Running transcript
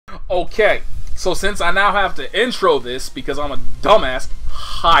Okay, so since I now have to intro this because I'm a dumbass,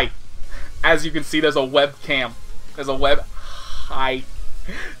 hi. As you can see, there's a webcam. There's a hi.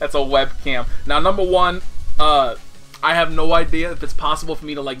 That's a webcam. Now, number one, I have no idea if it's possible for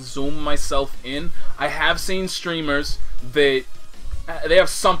me to, like, zoom myself in. I have seen streamers that they have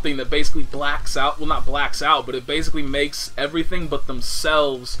something that basically blacks out. Well, not blacks out, but it basically makes everything but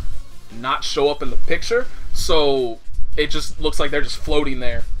themselves not show up in the picture. So it just looks like they're just floating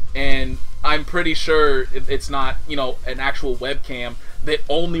there. And I'm pretty sure it's not, you know, an actual webcam that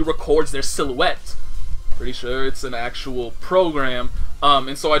only records their silhouette. Pretty sure it's an actual program.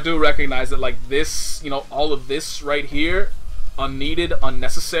 And so I do recognize that, like, this, you know, all of this right here, unneeded,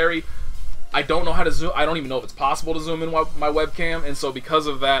 unnecessary. I don't know how to zoom. I don't even know if it's possible to zoom in my webcam. And so because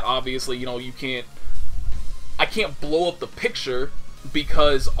of that, obviously, you know, I can't blow up the picture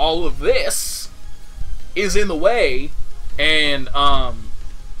because all of this is in the way. And,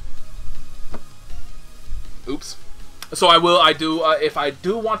 oops. So if I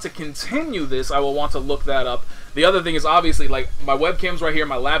do want to continue this, I will want to look that up. The other thing is, obviously, like, my webcam's right here,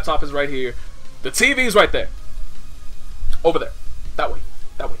 my laptop is right here, the TV's right there. Over there. That way.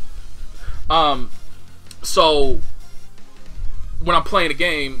 That way. So when I'm playing a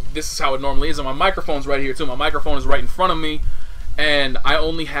game, this is how it normally is, and my microphone's right here too. My microphone is right in front of me, and I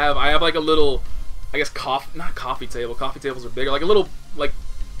have like a little, I guess, not coffee table. Coffee tables are bigger. Like a little, like,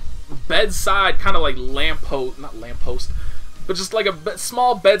 bedside kind of like not lamppost, but just like a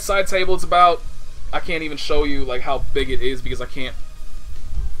small bedside table. It's about, I can't even show you like how big it is because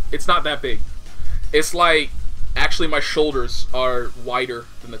it's not that big. It's like, actually my shoulders are wider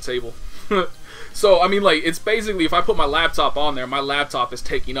than the table. So I mean, like, it's basically, if I put my laptop on there, my laptop is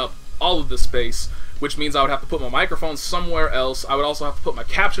taking up all of the space, which means I would have to put my microphone somewhere else. I would also have to put my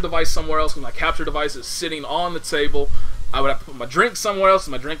capture device somewhere else because my capture device is sitting on the table. I would have to put my drink somewhere else,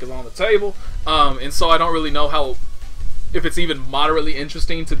 and my drink is on the table. And so I don't really know if it's even moderately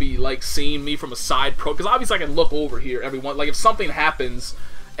interesting to be, like, seeing me from a side because obviously I can look over here everyone. Like, if something happens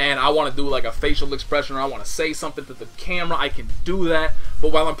and I want to do, like, a facial expression, or I want to say something to the camera, I can do that.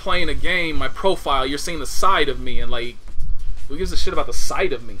 But while I'm playing a game, my profile, you're seeing the side of me, and, like, who gives a shit about the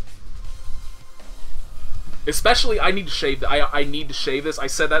side of me? Especially, I need to shave. I need to shave this. I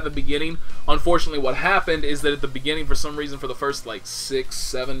said that at the beginning. Unfortunately, what happened is that at the beginning, for some reason, for the first, like,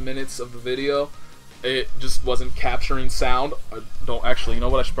 6-7 minutes of the video, it just wasn't capturing sound. I don't actually, you know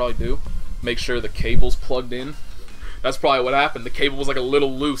what I should probably do? Make sure the cable's plugged in. That's probably what happened. The cable was like a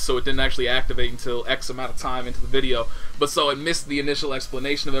little loose, so it didn't actually activate until X amount of time into the video. But so it missed the initial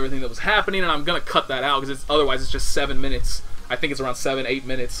explanation of everything that was happening, and I'm gonna cut that out because otherwise it's just 7 minutes. I think it's around 7-8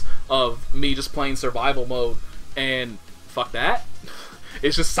 minutes of me just playing survival mode, and fuck that.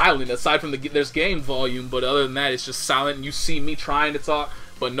 It's just silent. Aside from there's game volume, but other than that, it's just silent. And you see me trying to talk,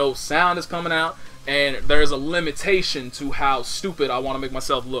 but no sound is coming out. And there's a limitation to how stupid I want to make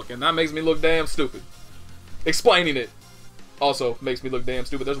myself look, and that makes me look damn stupid. Explaining it also makes me look damn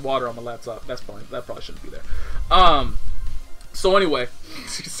stupid. There's water on my laptop. That probably shouldn't be there. So anyway, you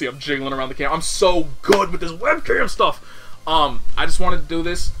can see I'm jiggling around the camera. I'm so good with this webcam stuff. I just wanted to do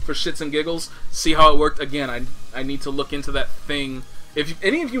this for shits and giggles, see how it worked. Again, I need to look into that thing. If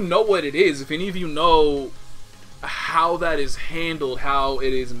any of you know what it is, if any of you know how that is handled, how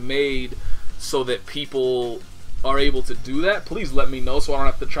it is made so that people are able to do that, please let me know so I don't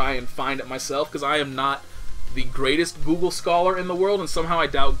have to try and find it myself, because I am not the greatest Google scholar in the world, and somehow I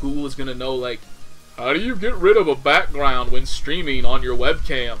doubt Google is gonna know, like, how do you get rid of a background when streaming on your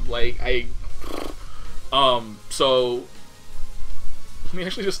webcam? Like, so let me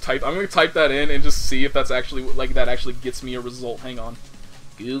actually just I'm gonna type that in and just see if that's actually, like, that actually gets me a result. Hang on.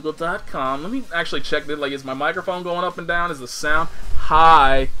 Google.com. Let me actually check that. Like, is my microphone going up and down? Is the sound?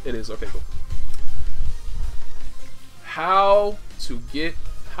 Hi. It is. Okay, cool. How to get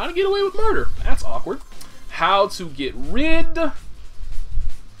away with murder. That's awkward. How to get rid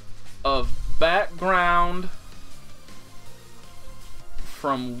of background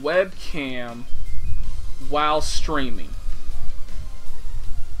from webcam while streaming.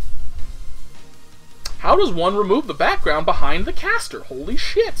 How does one remove the background behind the caster? Holy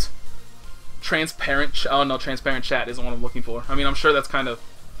shit. Transparent, oh no, transparent chat isn't what I'm looking for. I mean, I'm sure that's kind of...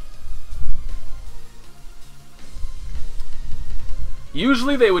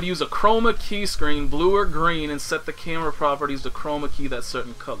 Usually they would use a chroma key screen, blue or green, and set the camera properties to chroma key that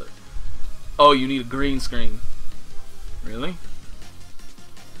certain color. Oh, you need a green screen. Really?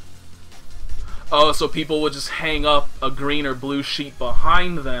 Oh, so people would just hang up a green or blue sheet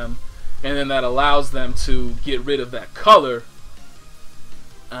behind them, and then that allows them to get rid of that color.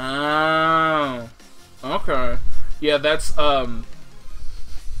 Oh. Okay. Yeah, that's,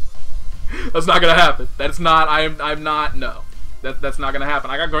 That's not gonna happen. That's not. I'm not. No. That's not gonna happen.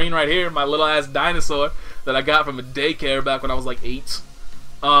 I got green right here. My little ass dinosaur that I got from a daycare back when I was like 8.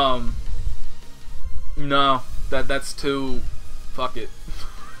 No. That's too. Fuck it.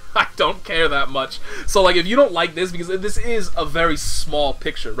 I don't care that much. So, like, if you don't like this, because this is a very small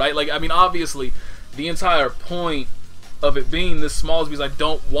picture, right? Like, I mean, obviously, the entire point of it being this small is because I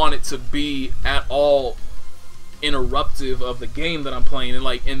don't want it to be at all interruptive of the game that I'm playing. And,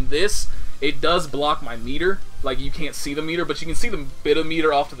 like, in this, it does block my meter. Like, you can't see the meter, but you can see the bit of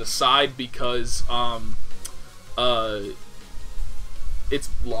meter off to the side because, it's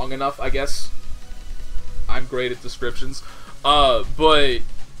long enough, I guess. I'm great at descriptions. But...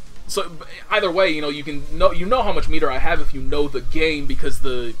 So either way, you know, you know how much meter I have if you know the game, because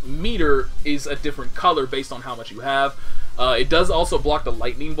the meter is a different color based on how much you have. It does also block the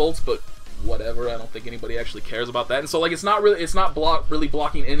lightning bolts, but whatever. I don't think anybody actually cares about that. And so, like, it's not really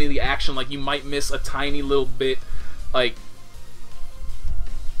blocking any of the action. Like, you might miss a tiny little bit, like,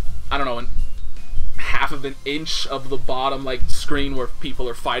 I don't know, half of an inch of the bottom, like, screen where people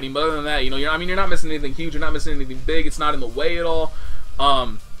are fighting. But other than that, you know, you're not missing anything huge. You're not missing anything big. It's not in the way at all.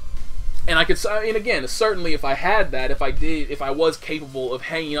 And I mean, again, certainly if I had that, if I was capable of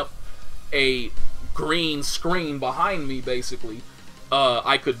hanging up a green screen behind me, basically,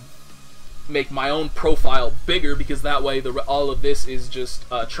 I could make my own profile bigger, because that way all of this is just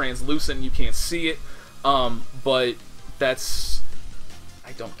translucent, you can't see it. But I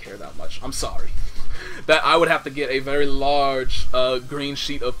don't care that much. I'm sorry. That I would have to get a very large green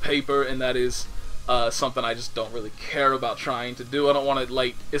sheet of paper, and that is something I just don't really care about trying to do. I don't want to,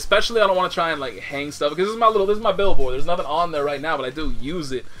 like, especially I don't want to try and, like, hang stuff, because this is my billboard. There's nothing on there right now, but I do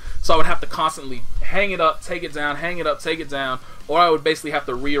use it. So I would have to constantly hang it up, take it down, hang it up, take it down, or I would basically have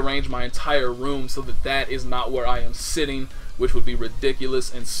to rearrange my entire room so that is not where I am sitting, which would be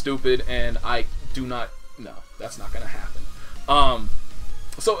ridiculous and stupid, and I do not, no, that's not going to happen.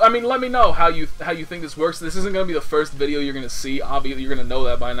 So, I mean, let me know how you think this works. This isn't going to be the first video you're going to see. Obviously, you're going to know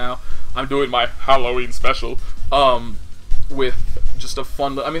that by now. I'm doing my Halloween special with just a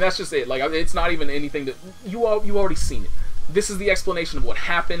fun... I mean, that's just it. Like, it's not even anything that... You already seen it. This is the explanation of what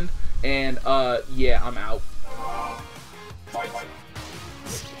happened, and, yeah, I'm out.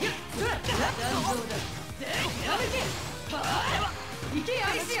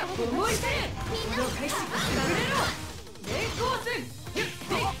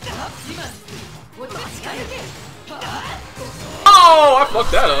 Oh, I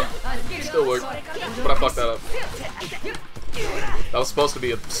fucked that up. Still worked, but I fucked that up. That was supposed to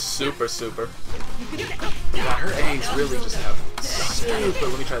be a super. God, her A's really just have super.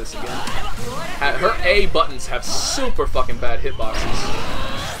 Let me try this again. Her A buttons have super fucking bad hitboxes.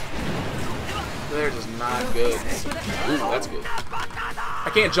 They're just not good. Ooh, that's good. I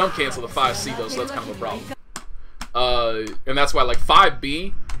can't jump cancel the 5C though, so that's kind of a problem. And that's why, like,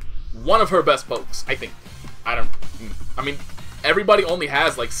 5B, one of her best pokes, I think. I mean, everybody only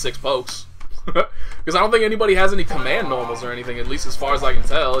has like 6 pokes. Because I don't think anybody has any command normals or anything, at least as far as I can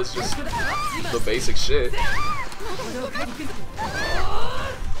tell. It's just the basic shit.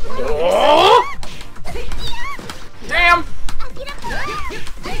 Oh! Damn!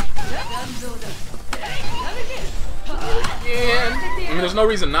 Again. I mean, there's no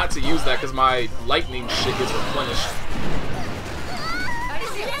reason not to use that because my lightning shit gets replenished.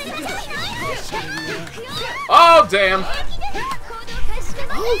 Oh, damn!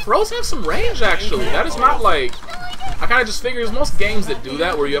 Oh, throws have some range, actually. That is not like... I kind of just figured most games that do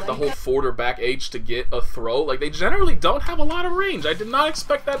that, where you have to hold forward or back H to get a throw, like, they generally don't have a lot of range. I did not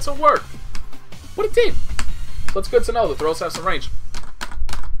expect that to work. But it did. So it's good to know that throws have some range.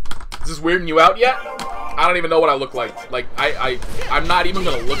 Is this weirding you out yet? I don't even know what I look like. Like, I'm not even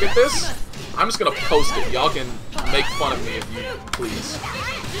going to look at this. I'm just going to post it. Y'all can make fun of me if you please.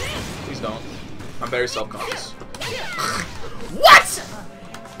 Please don't. I'm very self-conscious. What?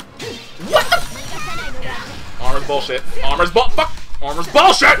 What the? Armor's bullshit. Armor's fuck! Armor's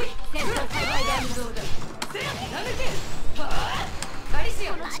bullshit!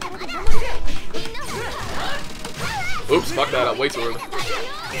 Oops, fuck that up way too early.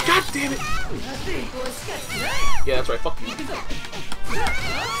 God damn it! Yeah, that's right, fuck you.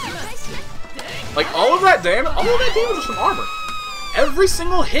 Like, all of that damage was from armor. Every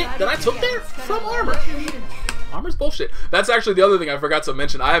single hit that I took there, from armor. Armor's bullshit. That's actually the other thing I forgot to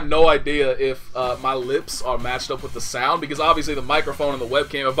mention. I have no idea if my lips are matched up with the sound, because obviously the microphone and the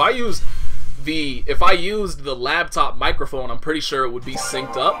webcam, if I used the laptop microphone, I'm pretty sure it would be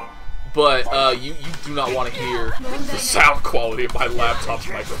synced up. But you do not want to hear the sound quality of my laptop's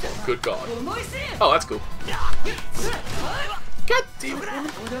microphone. Good God. Oh, that's cool. God damn it,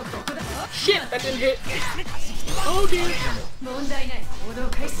 woman. Shit, that didn't hit. Oh dear.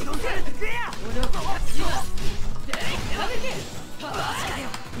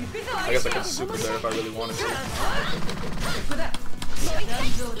 I guess I could super there if I really wanted to.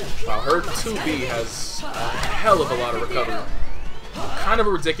 Wow, her 2B has a hell of a lot of recovery. Kind of a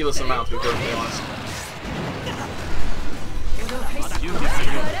ridiculous amount, to be perfectly honest.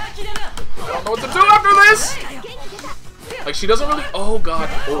 I don't know what to do after this! Like, she doesn't really... Oh, God.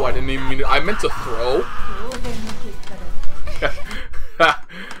 Oh, I didn't even mean to... I meant to throw.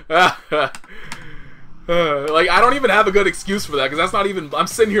 Like, I don't even have a good excuse for that, because that's not even... I'm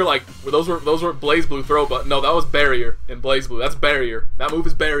sitting here like, those were Blaze Blue throw, but no, that was barrier in Blaze Blue. That's barrier. That move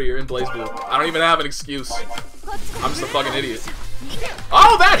is barrier in Blaze Blue. I don't even have an excuse. I'm just a fucking idiot.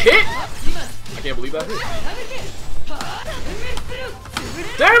 Oh, that hit! I can't believe that hit.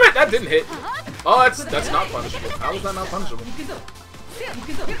 Damn it, that didn't hit. Oh, that's not punishable. How is that not punishable?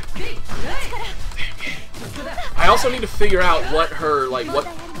 I also need to figure out what her, like, what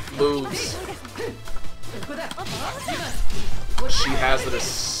moves she has that are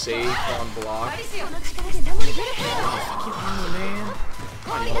safe on block. Oh, man.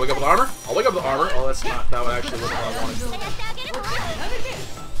 I'll wake up with armor. I'll wake up with armor. Oh, that's not, that would actually wasn't what I wanted.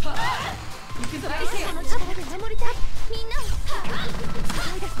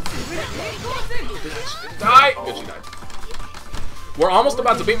 Die! Good, she died. We're almost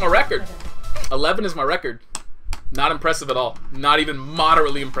about to beat my record. 11 is my record. Not impressive at all. Not even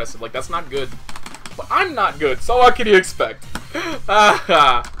moderately impressive. Like, that's not good. But I'm not good, so what can you expect?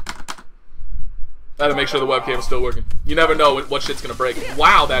 I had to make sure the webcam is still working. You never know what shit's gonna break.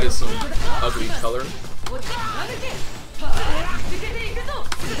 Wow, that is some ugly color.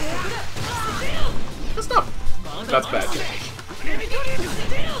 That's not... That's bad.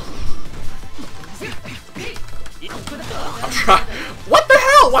 I'm trying... What the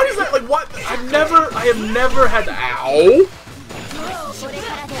hell? Why is that, like, what? I have never had to... Ow!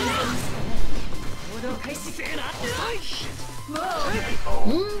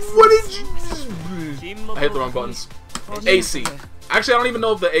 What did you... I hit the wrong buttons. AC. Actually, I don't even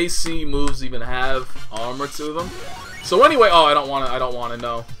know if the AC moves even have armor to them. So anyway, oh, I don't want to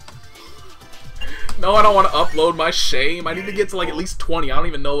know. No, I don't want to upload my shame. I need to get to like at least 20. I don't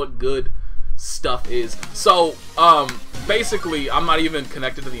even know what good stuff is. So, basically, I'm not even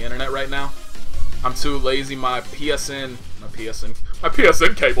connected to the internet right now. I'm too lazy. My PSN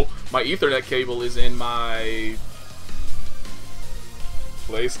cable, my Ethernet cable is in my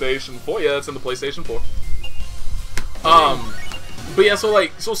PlayStation 4. Yeah, it's in the PlayStation 4. But yeah, so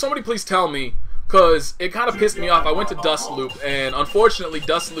somebody please tell me, cause it kind of pissed me off. I went to Dustloop, and unfortunately,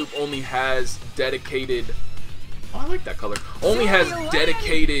 Dustloop only has dedicated. Oh, I like that color. Only has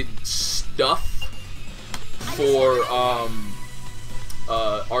dedicated stuff for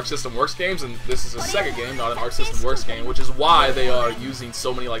Arc System Works games, and this is a Sega game, not an Arc System Works game, which is why they are using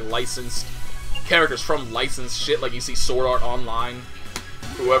so many like licensed characters from licensed shit. Like you see Sword Art Online,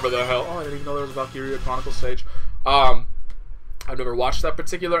 whoever the hell. Oh, I didn't even know there was a Valkyria Chronicles stage. I've never watched that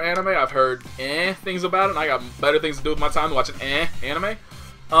particular anime. I've heard things about it, and I got better things to do with my time than watching anime.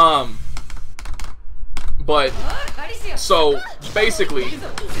 But so basically,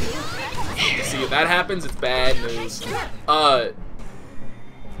 see if that happens, it's bad news.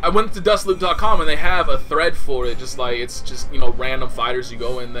 I went to dustloop.com and they have a thread for it, just like it's just, you know, random fighters. You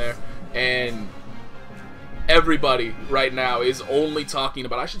go in there and everybody right now is only talking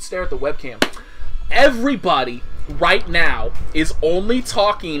about, I should stare at the webcam. Everybody right now is only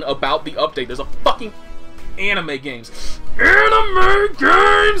talking about the update. There's a fucking anime games. Anime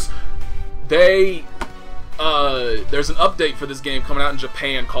games! There's an update for this game coming out in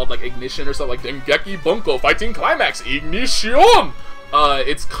Japan called like Ignition or something, like Dengeki Bunko Fighting Climax Ignition!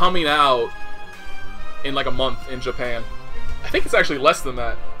 It's coming out in like a month in Japan. I think it's actually less than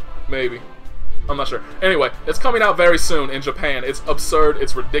that, maybe. I'm not sure. Anyway, it's coming out very soon in Japan. It's absurd,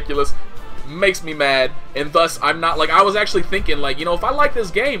 it's ridiculous, makes me mad, and thus I'm not, like, I was actually thinking, like, you know, if I like this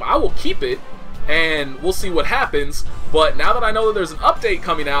game, I will keep it, and we'll see what happens, but now that I know that there's an update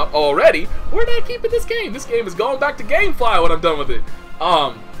coming out already, we're not keeping this game. This game is going back to GameFly when I'm done with it.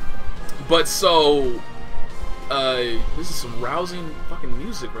 But so, this is some rousing fucking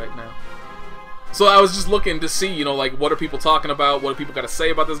music right now. So I was just looking to see, you know, like, what are people talking about? What do people got to say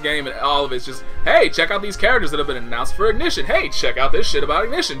about this game? And all of it's just, hey, check out these characters that have been announced for Ignition. Hey, check out this shit about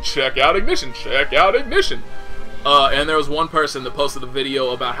Ignition. Check out Ignition. Check out Ignition. And there was one person that posted a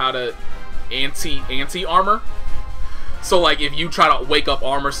video about how to anti-armor. So, like, if you try to wake up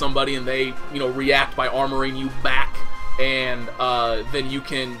armor somebody and they, you know, react by armoring you back, and then you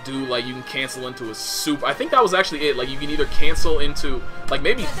can do like you can cancel into a super. I think that was actually it. Like you can either cancel into like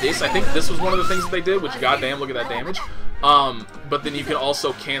maybe this. I think this was one of the things that they did. Which goddamn, look at that damage. But then you can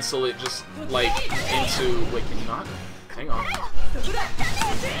also cancel it just like into. Wait, can you not? Hang on.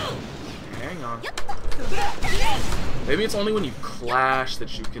 Hang on. Maybe it's only when you clash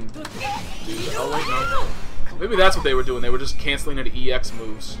that you can do that. Oh wait, no. Maybe that's what they were doing. They were just canceling into EX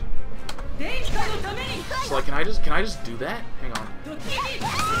moves. So like, can I just do that? Hang on.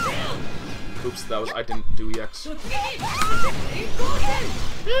 Oops, I didn't do EX.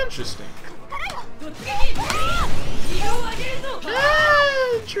 Interesting.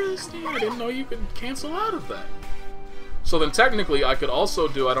 Interesting. I didn't know you could cancel out of that. So then technically I could also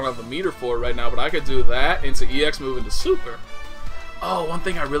do, I don't have the meter for it right now, but I could do that into EX move into super. Oh, one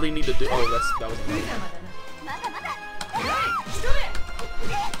thing I really need to do. Oh, that was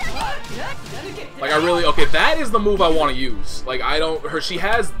like I really, okay, that is the move I want to use. Like she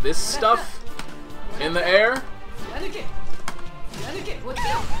has this stuff in the air.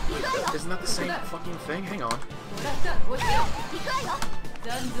 Isn't that the same fucking thing? Hang on.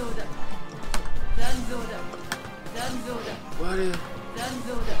 What is...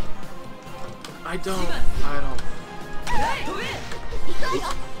 I don't...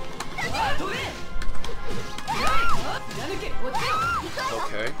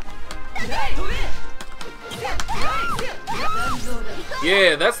 Okay.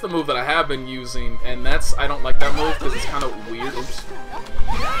 Yeah, that's the move that I have been using, and I don't like that move because it's kind of weird. Oops.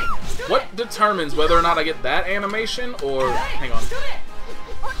 What determines whether or not I get that animation, or... Hang on.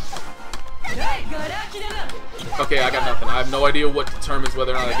 Okay, I got nothing. I have no idea what determines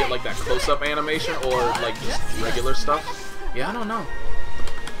whether or not I get like that close-up animation or like just regular stuff. Yeah, I don't know.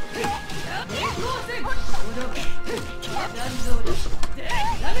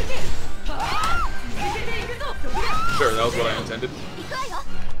 Sure, that was what I intended.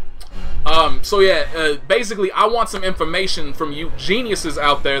 So yeah, basically I want some information from you geniuses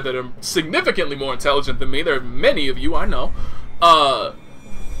out there that are significantly more intelligent than me. There are many of you, I know.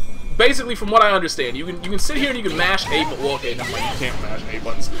 Basically, from what I understand, you can sit here and you can mash A button. Well, okay, never mind, you can't mash A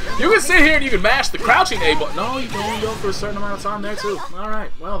buttons. You can sit here and you can mash the crouching A button. No, you can only go for a certain amount of time there too.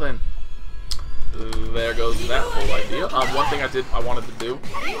 Alright, well then. There goes that whole idea. One thing I wanted to do,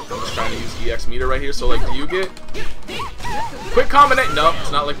 I'm just trying to use EX meter right here. So like, do you get quick combination? No,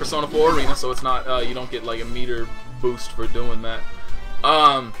 it's not like Persona 4 Arena, so it's not, you don't get like a meter boost for doing that.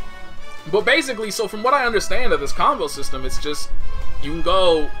 But basically, so from what I understand of this combo system, it's just, you can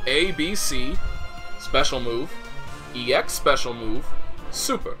go A, B, C, special move, EX special move,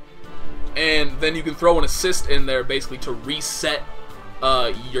 super. And then you can throw an assist in there basically to reset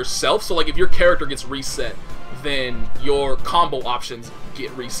yourself. So like if your character gets reset, then your combo options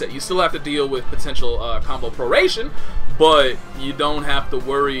get reset. You still have to deal with potential combo proration, but you don't have to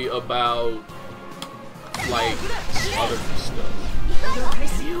worry about like other stuff.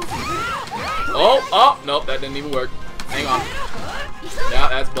 Oh, nope, that didn't even work. Hang on. Yeah,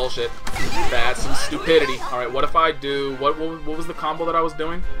 that's bullshit. That's some stupidity. Alright, what if I do... What was the combo that I was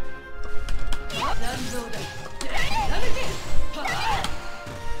doing?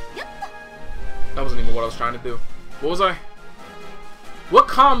 That wasn't even what I was trying to do. What was I... What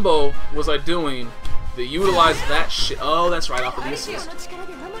combo was I doing that utilized that shit? Oh, that's right, off of the assist.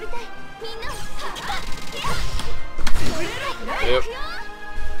 Yep.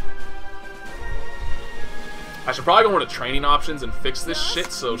 I should probably go into training options and fix this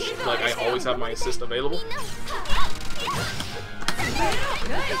shit so like I always have my assist available.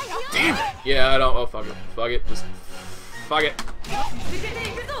 Damn it! Yeah, I don't. Oh, fuck it. Fuck it. Just fuck it.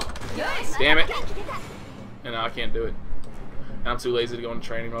 Damn it! And now I can't do it. And I'm too lazy to go into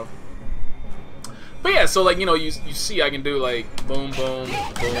training mode. But yeah, so like, you know, you see I can do like boom, boom,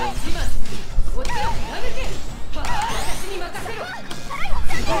 boom.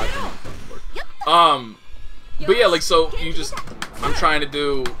 But yeah, like, so you just, I'm trying to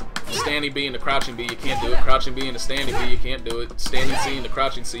do standing B into crouching B, you can't do it. Crouching B into standing B, you can't do it. Standing C into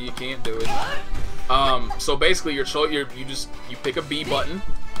crouching C, you can't do it. So basically, you pick a B button,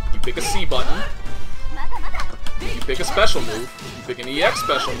 you pick a C button, you pick a special move, you pick an EX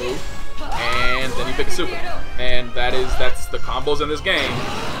special move, and then you pick a super. And that's the combos in this game.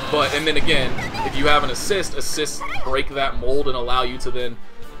 And then again, if you have an assists break that mold and allow you to then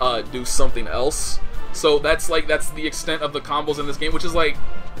do something else. So that's the extent of the combos in this game, which is like,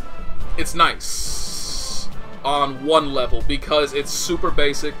 it's nice on one level because it's super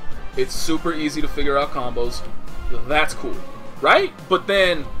basic, it's super easy to figure out combos. That's cool, right? But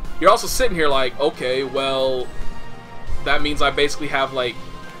then you're also sitting here like, okay, well, that means I basically have like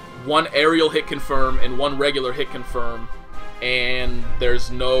one aerial hit confirm and one regular hit confirm, and there's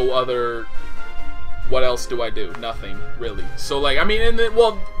no other. What else do I do? Nothing, really. So, like, I mean, and then,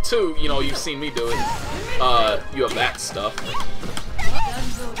 well, too, you know, you've seen me do it. You have that stuff.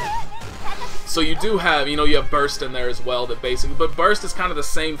 So you do have, you know, you have burst in there as well, that basically, but burst is kind of the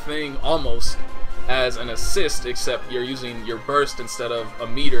same thing, almost, as an assist, except you're using your burst instead of a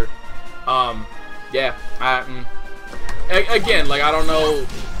meter. Yeah, again, like, I don't know,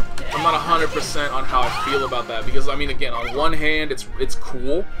 I'm not 100% on how I feel about that, because, I mean, again, on one hand, it's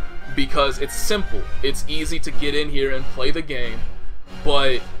cool, because it's simple, it's easy to get in here and play the game,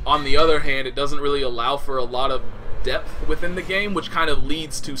 but on the other hand, it doesn't really allow for a lot of depth within the game, which kind of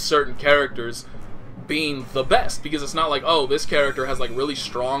leads to certain characters being the best, because it's not like, oh, this character has like really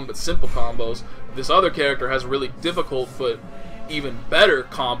strong but simple combos, this other character has really difficult but even better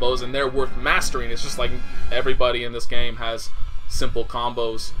combos, and they're worth mastering. It's just like everybody in this game has simple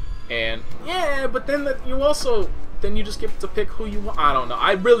combos, and yeah, but then then you just get to pick who you want. I don't know,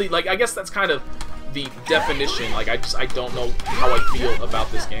 I really, like, I guess that's kind of the definition. Like, I don't know how I feel about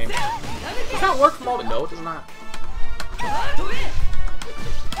this game. Does that work from all the... No, it does not.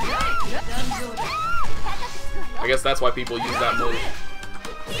 I guess that's why people use that move.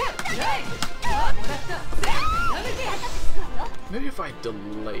 Maybe if I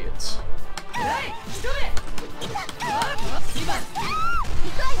delay it.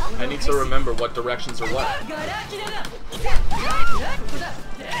 I need to remember what directions are what.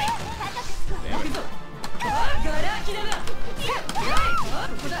 Damn it.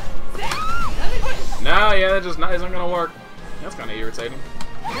 Nah, yeah, that just isn't gonna work. That's kind of irritating.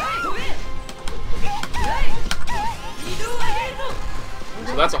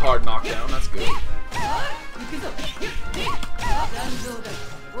 So that's a hard knockdown. That's good.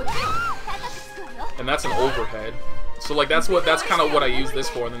 And that's an overhead. So like that's kind of what I use this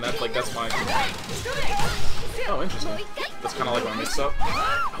for, and then that's my. Oh, interesting. That's kind of like my mix-up.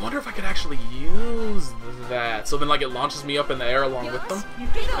 I wonder if I could actually use that. So then like it launches me up in the air along with them, and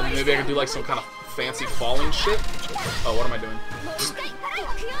then maybe I can do like some kind of fancy falling shit. Oh, what am I doing?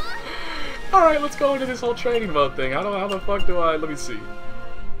 All right, let's go into this whole training mode thing. How the fuck do I? Let me see.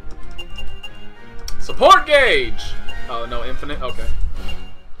 Support gauge. Oh no, infinite. Okay.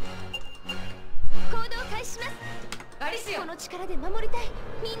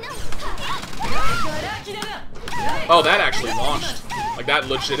 Oh, that actually launched. Like, that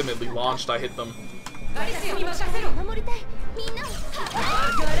legitimately launched. I hit them.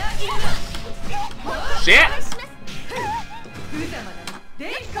 Shit! I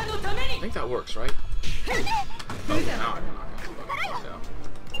think that works, right? Oh, now I'm not gonna down.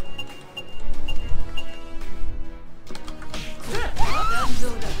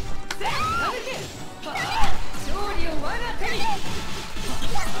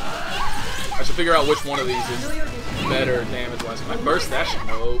 I should figure out which one of these is better damage-wise. Can I burst that shit?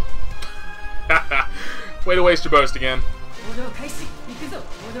 No. Way to waste your burst again.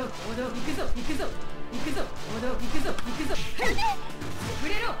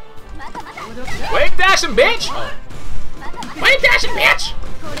 Wait, dashing, bitch! Oh. Wait, dashing, bitch!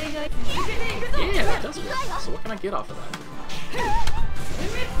 Yeah, that does work. So what can I get off of that?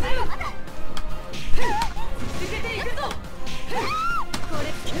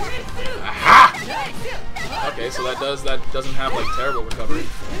 Aha! Okay, so that doesn't have like terrible recovery.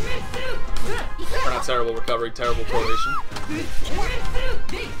 Or not terrible recovery, terrible correlation.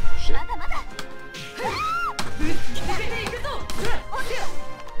 Shit.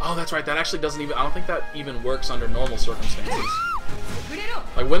 Oh, that's right. That actually doesn't even. I don't think that even works under normal circumstances.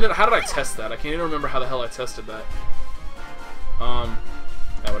 Like how did I test that? I can't even remember how the hell I tested that. Yeah,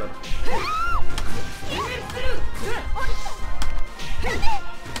 whatever.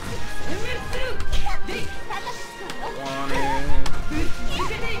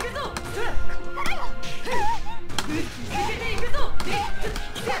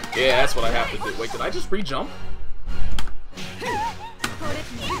 Yeah, that's what I have to do. Wait, did I just re-jump?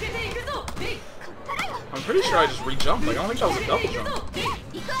 I'm pretty sure I just re-jumped. Like, I don't think that was a double jump.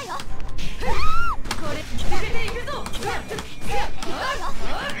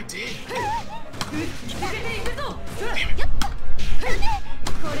 I did. Damn it.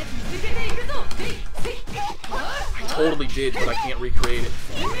 I totally did, but I can't recreate it.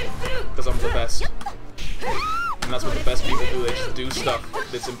 Because I'm the best. And that's what the best people do. They just do stuff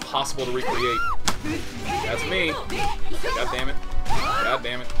that's impossible to recreate. That's me. God damn it. God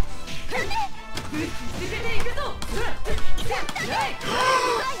damn it.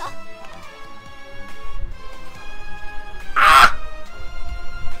 Ah!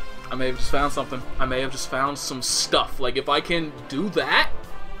 I may have just found something. I may have just found some stuff. Like, if I can do that,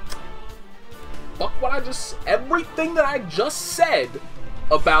 fuck what I just... Everything that I just said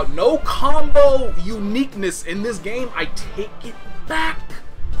about no combo uniqueness in this game, I take it back.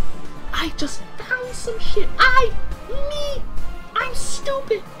 I just found some shit. I'm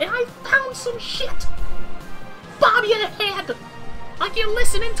stupid, and I found some shit. Bob your head like you're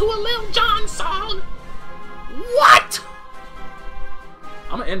listening to a Lil Jon song. What?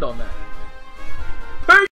 I'm gonna end on that.